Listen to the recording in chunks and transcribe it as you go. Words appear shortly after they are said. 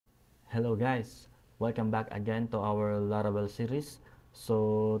Hello guys, welcome back again to our Laravel series.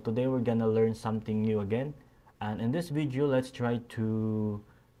 So today we're gonna learn something new again, and in this video let's try to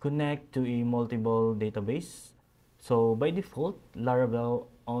connect to a multiple database. So by default Laravel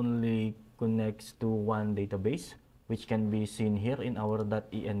only connects to one database, which can be seen here in our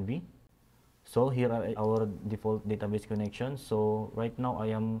 .env. So here are our default database connections. So right now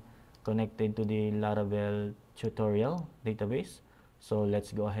I am connected to the Laravel tutorial database. So let's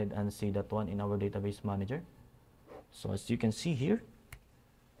go ahead and see that one in our database manager. So as you can see here,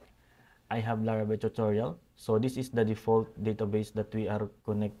 I have Laravel tutorial. So this is the default database that we are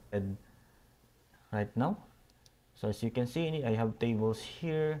connected right now. So as you can see, I have tables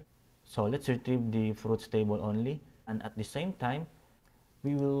here. So let's retrieve the fruits table only. And at the same time,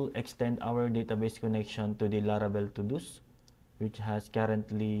 we will extend our database connection to the Laravel to-dos, which has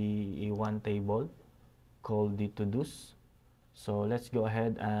currently a one table called the to-dos. So let's go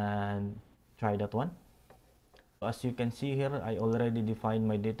ahead and try that one. As you can see here, I already defined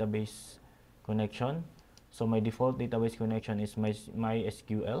my database connection. So my default database connection is my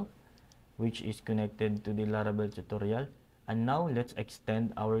MySQL, which is connected to the Laravel tutorial. And now let's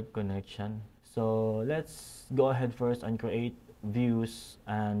extend our connection. So let's go ahead first and create views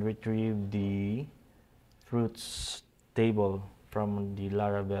and retrieve the fruits table from the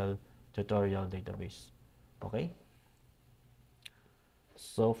Laravel tutorial database. Okay.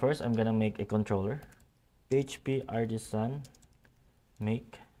 So first I'm gonna make a controller. PHP artisan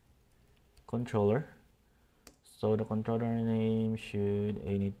make controller. So the controller name should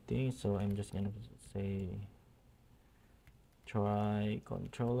anything. So I'm just gonna say try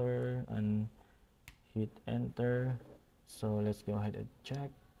controller and hit enter. So let's go ahead and check.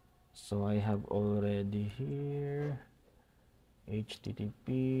 So I have already here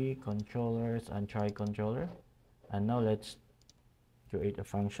HTTP controllers and try controller. And now let's create a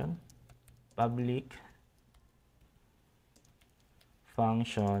function. Public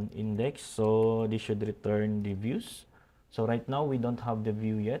function index. So this should return the views. So right now we don't have the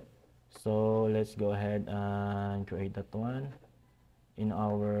view yet. So let's go ahead and create that one in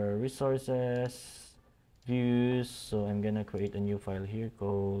our resources views. So I'm gonna create a new file here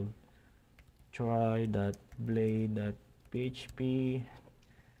called try.blade.php,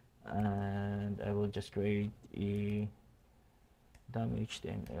 and I will just create a dump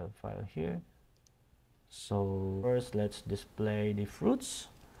HTML file here. So first let's display the fruits.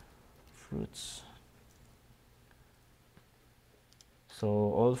 So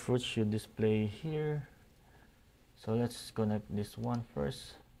all fruits should display here. So let's connect this one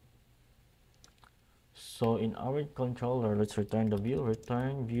first. So in our controller, let's return the view,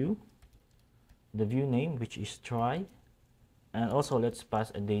 return view, the view name, which is try, and also let's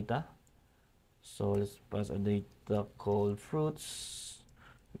pass a data. So let's pass a data called fruits,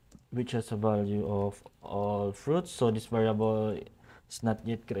 which has a value of all fruits. So this variable is not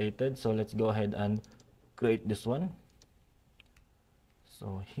yet created, so let's go ahead and create this one.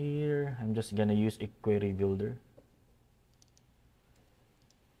 So here I'm just gonna use a query builder.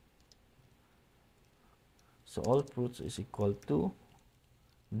 So all fruits is equal to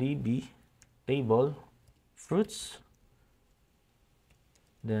db table fruits.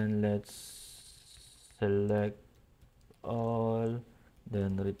 Then let's select all,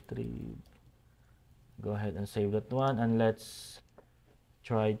 then retrieve. Go ahead and save that one, and let's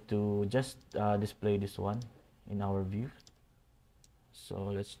try to just display this one in our view. So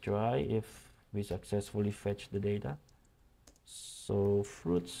let's try if we successfully fetch the data. So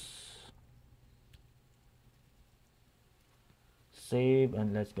fruits, save,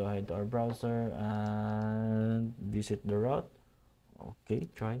 and let's go ahead to our browser and visit the route. Okay,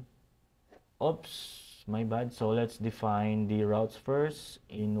 try. Oops, my bad. So let's define the routes first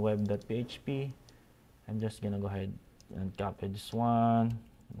in web.php. I'm just gonna go ahead and copy this one,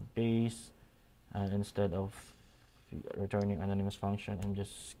 paste, and instead of returning anonymous function, I'm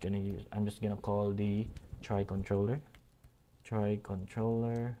just gonna call the try controller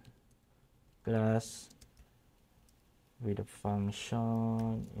class with a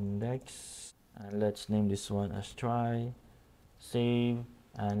function index, and let's name this one as try. Save,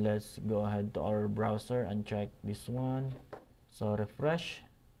 and let's go ahead to our browser and check this one. So refresh,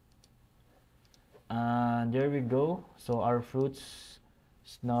 and there we go. So our fruits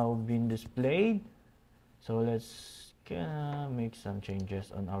is now been displayed. So let's make some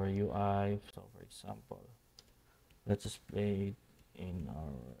changes on our UI. So for example, let's display it in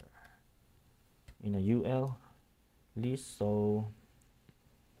a UL list. So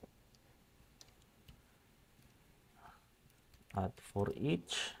for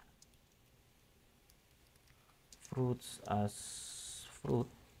each fruits as fruit,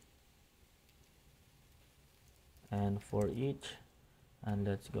 and for each, and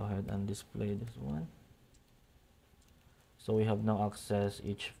let's go ahead and display this one. So we have now access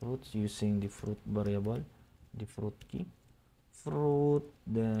each fruits using the fruit variable, the fruit key, fruit,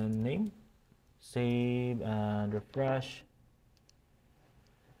 then name, save and refresh.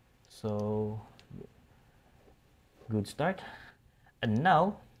 So good start. And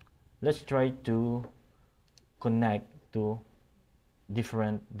now let's try to connect to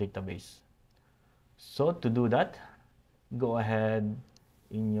different database. So to do that, go ahead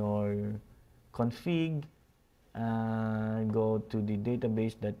in your config and go to the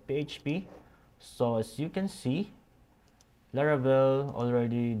database.php. So as you can see, Laravel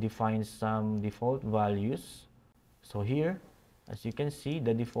already defines some default values. So here, as you can see,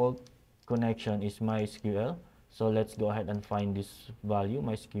 the default connection is MySQL. So let's go ahead and find this value,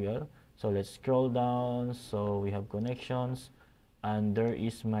 MySQL. So let's scroll down. So we have connections and there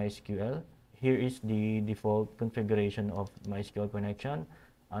is MySQL. Here is the default configuration of MySQL connection.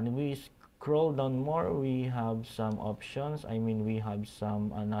 And we scroll down more, we have some options. I mean, we have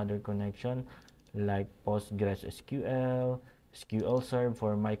some another connection like PostgreSQL, SQL Server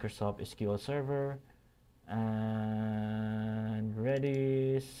for Microsoft SQL Server, and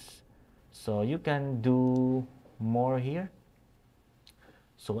Redis. So you can do more here.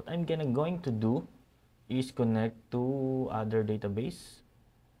 So what I'm going to do is connect to other database.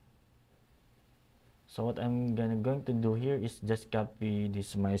 So what I'm going to do here is just copy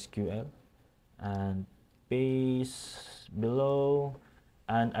this MySQL and paste below,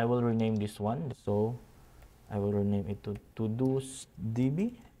 and I will rename this one. So I will rename it to todos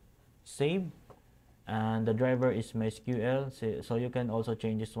db, save, and the driver is MySQL. So you can also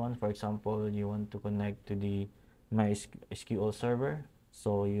change this one. For example, you want to connect to the MySQL server,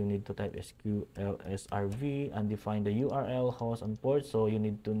 so you need to type SQL srv and define the URL, host, and port. So you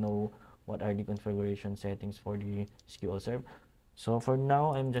need to know what are the configuration settings for the SQL server. So for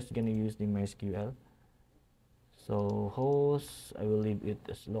now, I'm just gonna use the MySQL. So host, I will leave it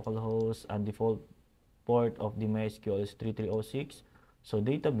as localhost, and default port of the MySQL is 3306. So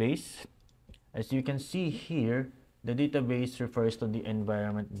database, as you can see here, the database refers to the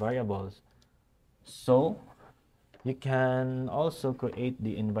environment variables. So you can also create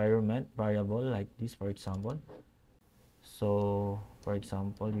the environment variable like this, for example. So for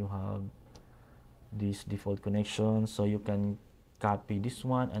example, you have this default connection, so you can copy this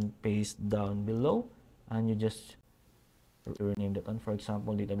one and paste down below, and you just rename that one. For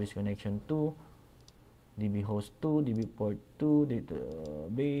example, database connection 2, db host 2, db port 2,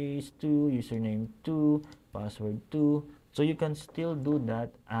 database 2, username 2, password 2. So you can still do that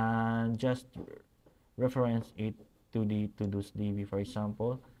and just reference it to the todos db, for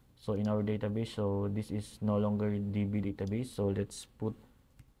example. So in our database, so this is no longer db database, so let's put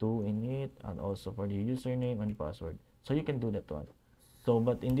 2 in it, and also for the username and password. So you can do that one. So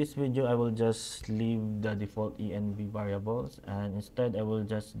but in this video, I will just leave the default env variables, and instead I will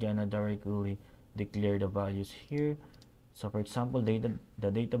just gonna directly declare the values here. So for example, the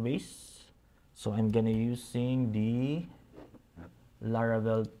database, so I'm gonna using the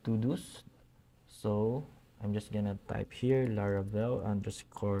Laravel todos. So I'm just gonna type here Laravel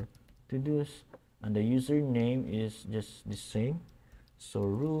underscore todos, and the username is just the same, so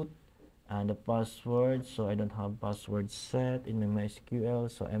root, and the password, so I don't have password set in my MySQL,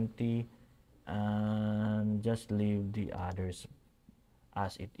 so empty, and just leave the others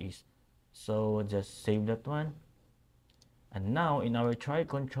as it is. So just save that one. And now in our try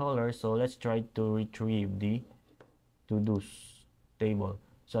controller, so let's try to retrieve the todos table.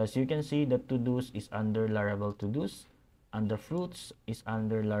 So as you can see, the todos is under Laravel todos, and the fruits is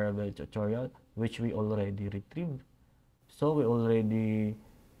under Laravel tutorial, which we already retrieved. So we already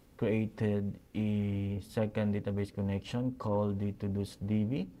created a second database connection called the todos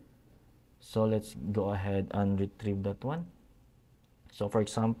db. So let's go ahead and retrieve that one. So for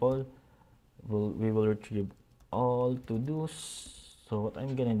example, we will retrieve all todos. So what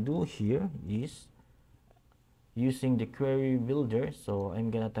I'm gonna do here is using the query builder. So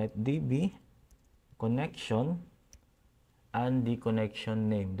I'm gonna type db connection and the connection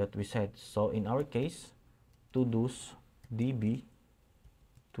name that we set. So in our case, todos db,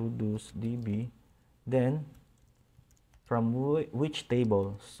 then from which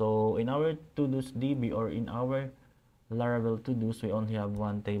table. So in our todos db, or in our Laravel todos, we only have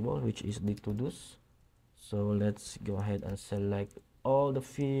one table, which is the todos. So let's go ahead and select all the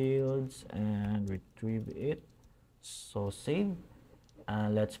fields and retrieve it. So save,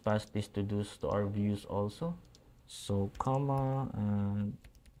 and let's pass this todos to our views also. So comma and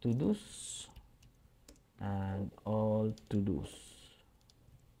todos and all todos.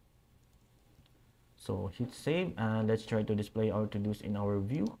 So hit save and let's try to display our to-dos in our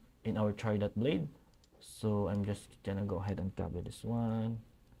view in our try.blade. So I'm just gonna go ahead and copy this one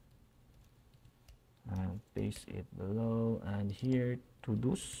and paste it below, and here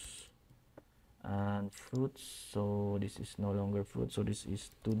to-dos and fruits. So this is no longer fruit, so this is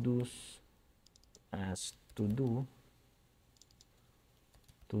to-dos as to do.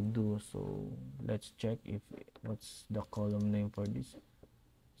 So let's check if what's the column name for this.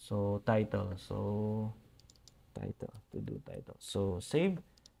 So title, so title, to do title. So save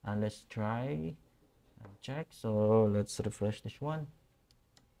and let's try and check. So let's refresh this one,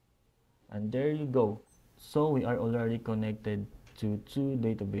 and there you go. So we are already connected to two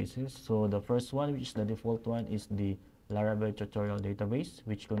databases. So the first one, which is the default one, is the Laravel tutorial database,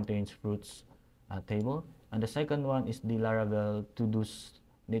 which contains fruits table, and the second one is the Laravel to-dos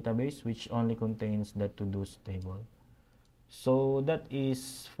database, which only contains the to-dos table. So that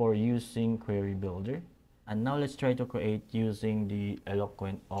is for using Query Builder. And now let's try to create using the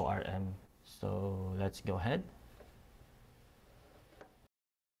Eloquent ORM. So let's go ahead.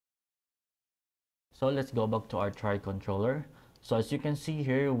 So let's go back to our try controller. So as you can see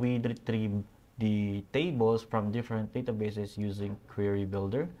here, we retrieve the tables from different databases using Query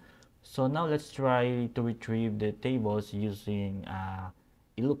Builder. So now let's try to retrieve the tables using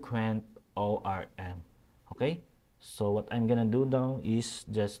Eloquent ORM. Okay, so what I'm gonna do now is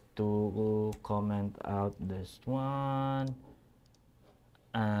just to comment out this one.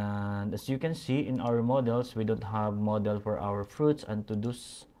 And as you can see in our models, we don't have model for our fruits and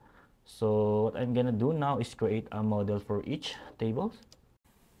to-dos. So what I'm gonna do now is create a model for each table.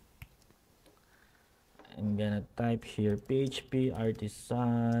 I'm gonna type here PHP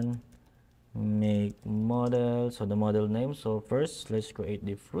artisan make model, so the model name. So first let's create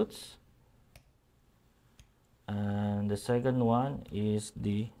the fruits, and the second one is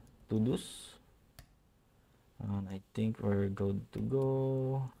the to-dos, and I think we're good to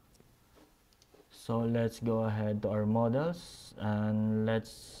go. So let's go ahead to our models and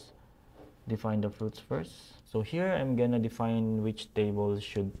let's define the fruits first. So here I'm gonna define which table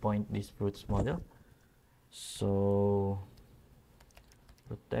should point this fruits model. So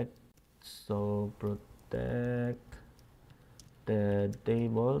protect the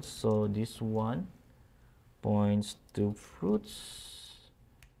table. So this one points to fruits,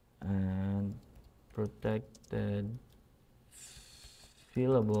 and protected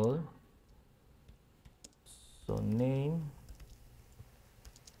fillable. So name,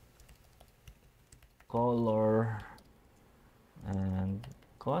 color, and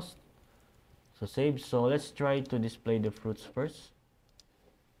cost. So save. So let's try to display the fruits first.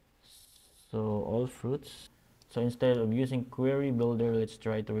 So all fruits. So instead of using Query Builder, let's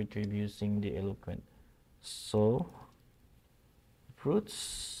try to retrieve using the Eloquent. So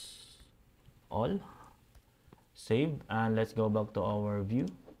fruits, all, save, and let's go back to our view.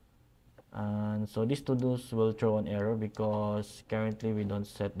 And so these to-dos will throw an error because currently we don't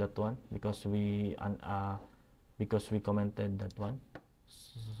set that one because we commented that one.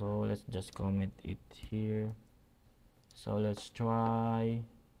 So let's just comment it here. So let's try.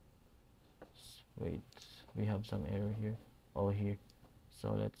 Wait, we have some error here. Oh, here.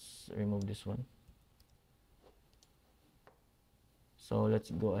 So let's remove this one. So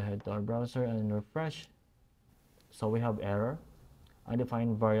let's go ahead to our browser and refresh. So we have error.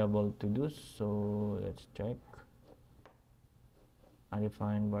 Undefined variable to do. So let's check.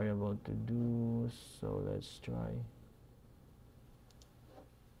 Undefined variable to do. So let's try.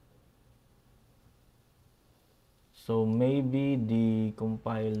 So maybe the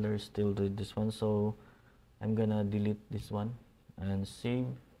compiler still did this one. So I'm gonna delete this one and save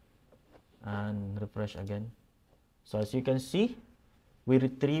and refresh again. So as you can see, we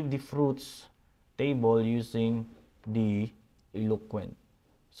retrieve the fruits table using the Eloquent.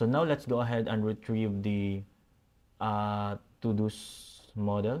 So now let's go ahead and retrieve the to-dos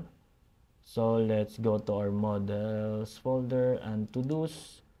model. So let's go to our models folder and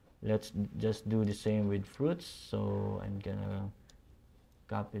to-dos. Let's just do the same with fruits. So I'm gonna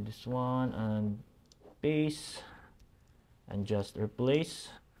copy this one and paste and just replace.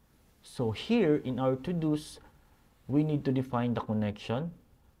 So here in our to-dos, we need to define the connection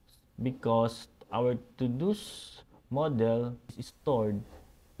because our to-dos model is stored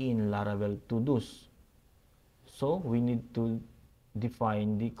in Laravel to-dos. So we need to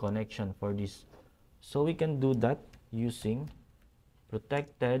define the connection for this. So we can do that using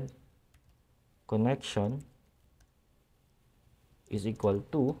protected connection is equal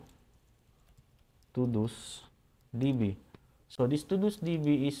to to-dos db. So this to-dos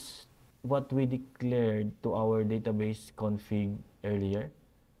db is what we declared to our database config earlier.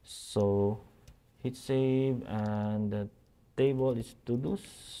 So hit save, and the table is to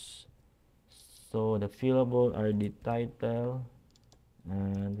do's. So the fillable are the title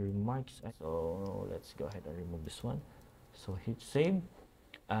and remarks. So let's go ahead and remove this one. So hit save,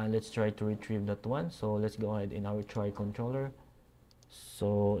 and let's try to retrieve that one. So let's go ahead in our try controller.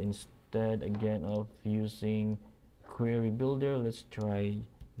 So instead again of using query builder, let's try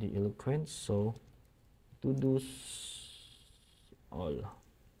the eloquence. So to do's all.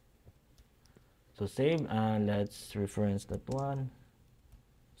 So save, and let's reference that one.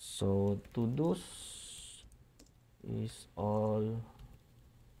 So to do's is all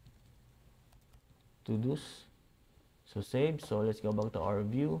to do's. So save. So let's go back to our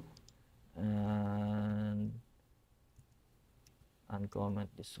view and uncomment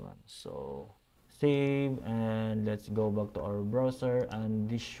this one. So save, and let's go back to our browser, and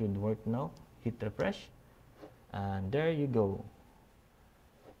this should work now. Hit refresh, and there you go.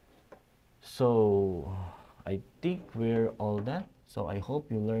 So I think we're all done. So I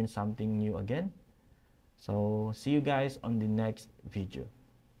hope you learned something new again. So see you guys on the next video.